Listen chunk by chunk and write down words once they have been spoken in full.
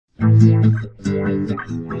Hey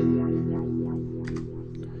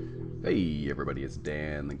everybody, it's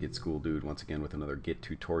Dan, the Git School Dude, once again with another Git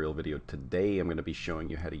tutorial video. Today I'm going to be showing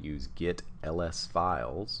you how to use git ls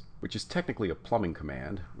files, which is technically a plumbing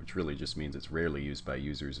command, which really just means it's rarely used by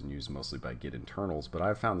users and used mostly by Git internals, but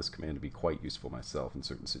I've found this command to be quite useful myself in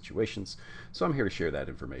certain situations, so I'm here to share that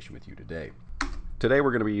information with you today. Today we're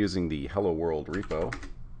going to be using the Hello World repo,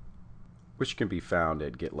 which can be found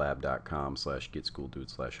at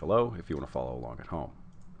gitlab.com/gitschooldude/hello if you want to follow along at home.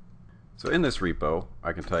 So in this repo,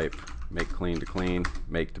 I can type make clean to clean,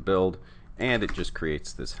 make to build, and it just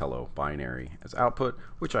creates this hello binary as output,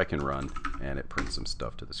 which I can run, and it prints some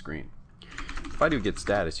stuff to the screen. If I do git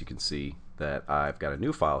status, you can see that I've got a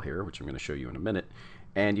new file here, which I'm going to show you in a minute,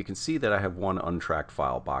 and you can see that I have one untracked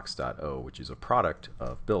file, box.o, which is a product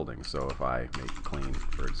of building. So if I make clean,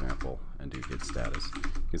 for example, and do git status, you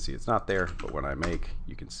can see it's not there, but when I make,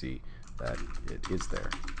 you can see that it is there.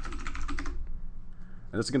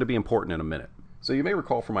 And this is going to be important in a minute. So you may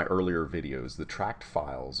recall from my earlier videos, the tracked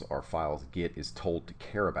files are files Git is told to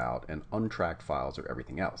care about, and untracked files are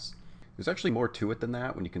everything else. There's actually more to it than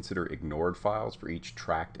that when you consider ignored files for each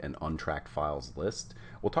tracked and untracked files list.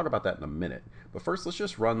 We'll talk about that in a minute. But first, let's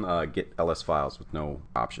just run git ls files with no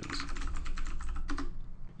options.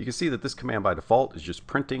 You can see that this command by default is just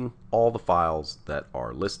printing all the files that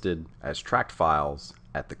are listed as tracked files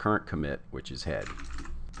at the current commit, which is head.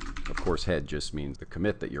 Of course, head just means the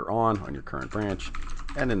commit that you're on your current branch,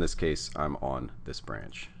 and in this case, I'm on this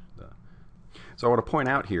branch. So I want to point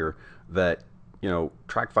out here that,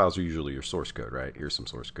 tracked files are usually your source code, right? Here's some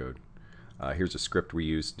source code. Here's a script we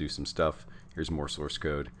use to do some stuff. Here's more source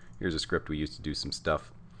code. Here's a script we use to do some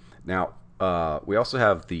stuff. Now, we also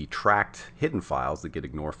have the tracked hidden files, the git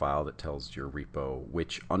ignore file that tells your repo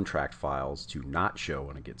which untracked files to not show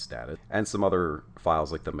on a git status, and some other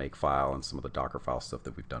files like the make file and some of the Docker file stuff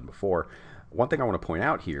that we've done before. One thing I want to point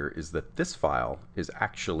out here is that this file is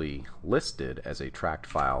actually listed as a tracked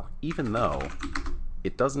file, even though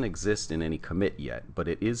it doesn't exist in any commit yet, but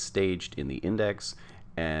it is staged in the index,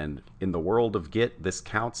 and in the world of Git, this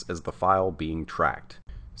counts as the file being tracked.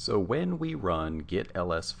 So when we run git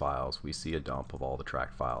ls files, we see a dump of all the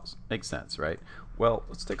tracked files. Makes sense, right? Well,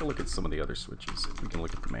 let's take a look at some of the other switches. If we can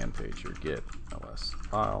look at the man page here, git ls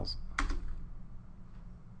files.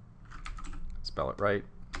 Spell it right.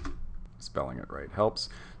 Spelling it right helps.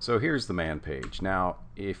 So here's the man page. Now,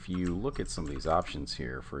 if you look at some of these options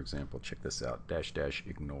here, for example, check this out, --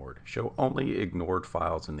 ignored. Show only ignored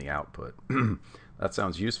files in the output. That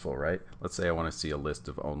sounds useful, right? Let's say I want to see a list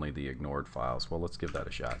of only the ignored files. Well, let's give that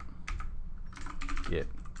a shot. Git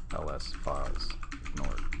ls files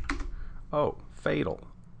ignored. Oh, fatal.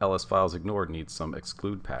 ls files ignored needs some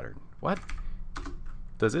exclude pattern. What?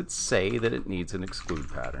 Does it say that it needs an exclude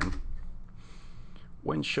pattern?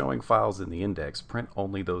 When showing files in the index, print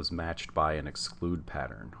only those matched by an exclude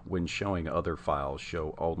pattern. When showing other files,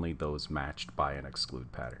 show only those matched by an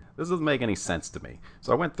exclude pattern. This doesn't make any sense to me.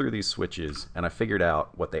 So I went through these switches and I figured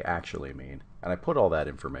out what they actually mean, and I put all that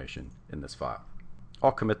information in this file.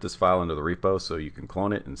 I'll commit this file into the repo so you can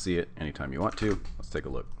clone it and see it anytime you want to. Let's take a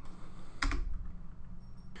look.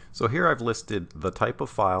 So here I've listed the type of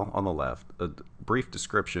file on the left, a brief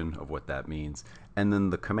description of what that means, and then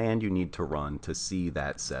the command you need to run to see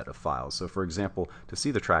that set of files. So for example, to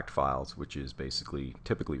see the tracked files, which is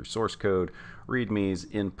typically your source code, readmes,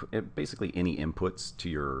 basically any inputs to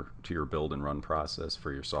your build and run process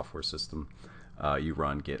for your software system, you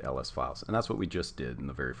run git ls files. And that's what we just did in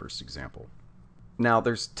the very first example. Now,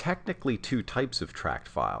 there's technically two types of tracked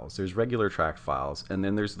files. There's regular tracked files, and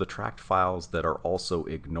then there's the tracked files that are also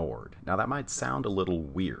ignored. Now, that might sound a little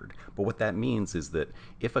weird, but what that means is that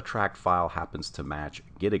if a tracked file happens to match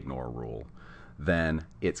git ignore rule, then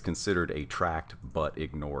it's considered a tracked but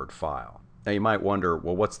ignored file. Now, you might wonder,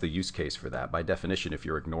 well, what's the use case for that? By definition, if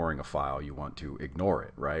you're ignoring a file, you want to ignore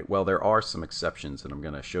it, right? Well, there are some exceptions, and I'm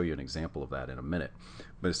going to show you an example of that in a minute.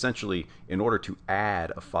 But essentially, in order to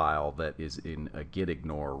add a file that is in a git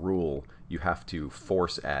ignore rule, you have to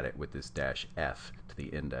force add it with this -f to the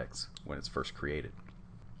index when it's first created.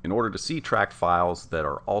 In order to see tracked files that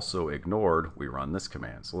are also ignored, we run this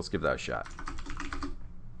command. So let's give that a shot.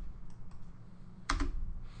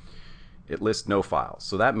 It lists no files.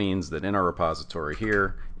 So that means that in our repository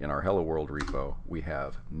here, in our Hello World repo, we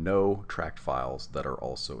have no tracked files that are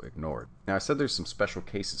also ignored. Now I said there's some special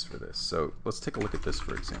cases for this. So let's take a look at this,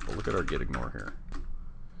 for example. Look at our git ignore here.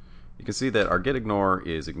 You can see that our git ignore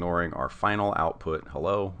is ignoring our final output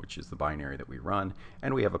hello, which is the binary that we run,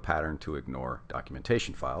 and we have a pattern to ignore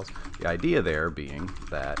documentation files. The idea there being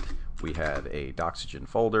that we have a Doxygen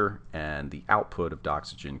folder, and the output of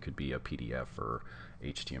Doxygen could be a PDF or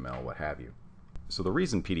HTML, what have you. So the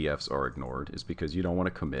reason PDFs are ignored is because you don't want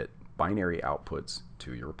to commit binary outputs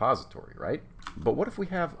to your repository, right? But what if we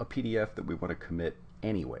have a PDF that we want to commit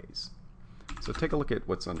anyways? So take a look at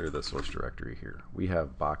what's under the source directory here. We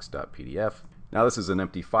have box.pdf. Now this is an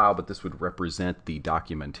empty file, but this would represent the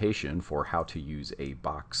documentation for how to use a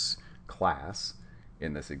box class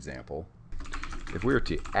in this example. If we were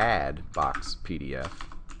to add box PDF,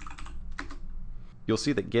 you'll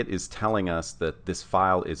see that Git is telling us that this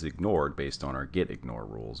file is ignored based on our git ignore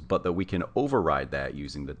rules, but that we can override that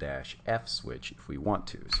using the -F switch if we want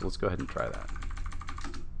to. So let's go ahead and try that.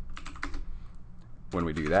 When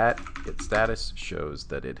we do that, git status shows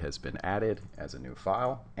that it has been added as a new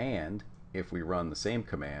file, and if we run the same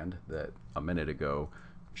command that a minute ago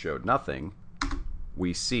showed nothing,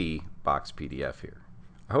 we see box PDF here.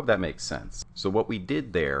 I hope that makes sense. So what we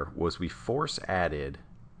did there was we force added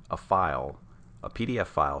a file, a PDF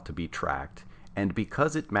file, to be tracked, and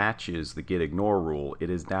because it matches the git ignore rule, it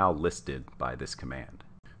is now listed by this command.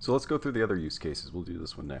 So let's go through the other use cases. We'll do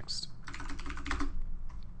this one next.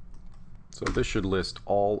 So this should list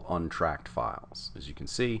all untracked files. As you can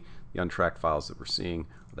see, the untracked files that we're seeing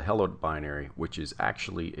are the hello binary, which is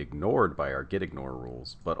actually ignored by our git ignore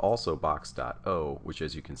rules, but also box.o, which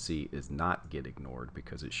as you can see is not git ignored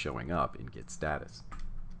because it's showing up in git status.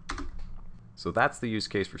 So that's the use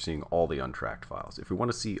case for seeing all the untracked files. If we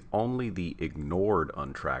want to see only the ignored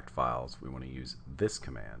untracked files, we want to use this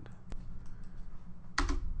command.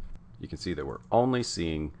 You can see that we're only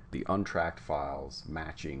seeing the untracked files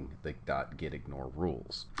matching the .gitignore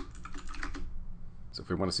rules. So if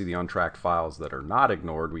we want to see the untracked files that are not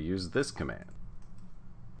ignored, we use this command.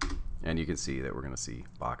 And you can see that we're going to see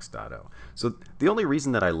box.o. So the only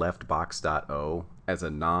reason that I left box.o as a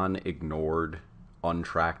non-ignored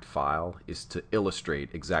untracked file is to illustrate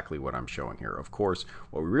exactly what I'm showing here. Of course,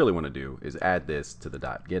 what we really want to do is add this to the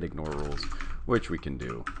 .gitignore rules, which we can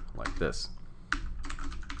do like this.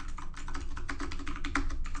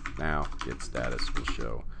 Now git status will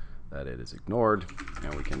show that it is ignored,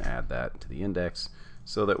 and we can add that to the index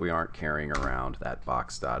so that we aren't carrying around that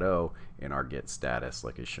box.o in our git status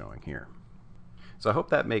like is showing here. So I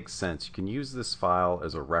hope that makes sense. You can use this file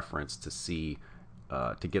as a reference to see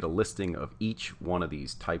to get a listing of each one of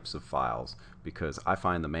these types of files, because I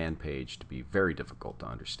find the man page to be very difficult to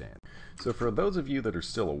understand. So for those of you that are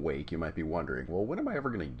still awake, you might be wondering, well, when am I ever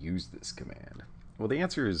going to use this command? Well, the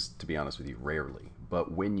answer is, to be honest with you, rarely,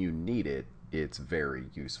 but when you need it, it's very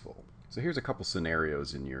useful. So here's a couple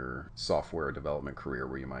scenarios in your software development career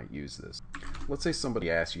where you might use this. Let's say somebody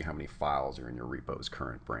asks you how many files are in your repo's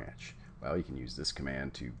current branch. Well, you can use this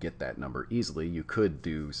command to get that number easily. You could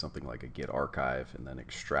do something like a git archive and then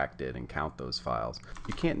extract it and count those files.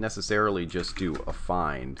 You can't necessarily just do a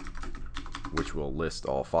find, which will list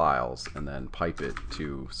all files, and then pipe it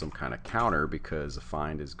to some kind of counter, because a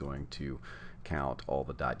find is going to count all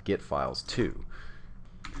the .git files too.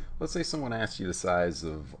 Let's say someone asks you the size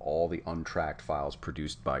of all the untracked files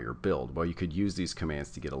produced by your build. Well, you could use these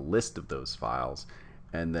commands to get a list of those files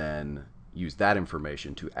and then use that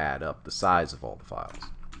information to add up the size of all the files.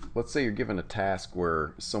 Let's say you're given a task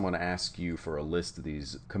where someone asks you for a list of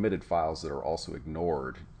these committed files that are also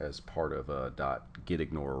ignored as part of a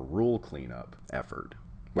 .gitignore rule cleanup effort.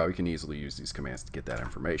 Well, you can easily use these commands to get that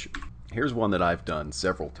information. Here's one that I've done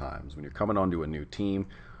several times. When you're coming onto a new team,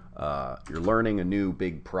 you're learning a new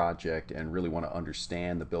big project and really want to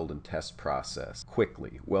understand the build and test process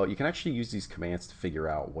quickly. Well, you can actually use these commands to figure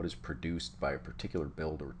out what is produced by a particular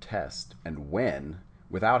build or test and when,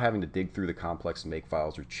 without having to dig through the complex make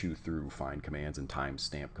files or chew through find commands and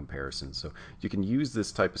timestamp comparisons. So you can use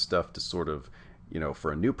this type of stuff to sort of,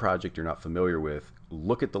 for a new project you're not familiar with,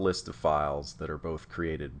 look at the list of files that are both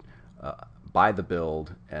created by the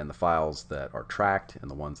build and the files that are tracked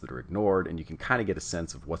and the ones that are ignored, and you can kind of get a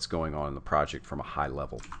sense of what's going on in the project from a high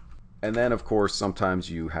level. And then of course sometimes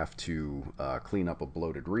you have to clean up a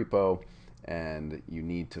bloated repo, and you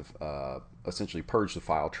need to essentially purge the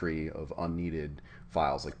file tree of unneeded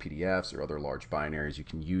files like PDFs or other large binaries. You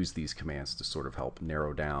can use these commands to sort of help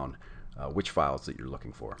narrow down which files that you're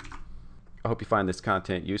looking for. I hope you find this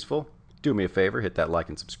content useful. Do me a favor, hit that like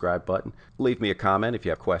and subscribe button. Leave me a comment if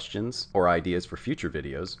you have questions or ideas for future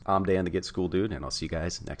videos. I'm Dan the Git School Dude, and I'll see you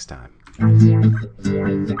guys next time.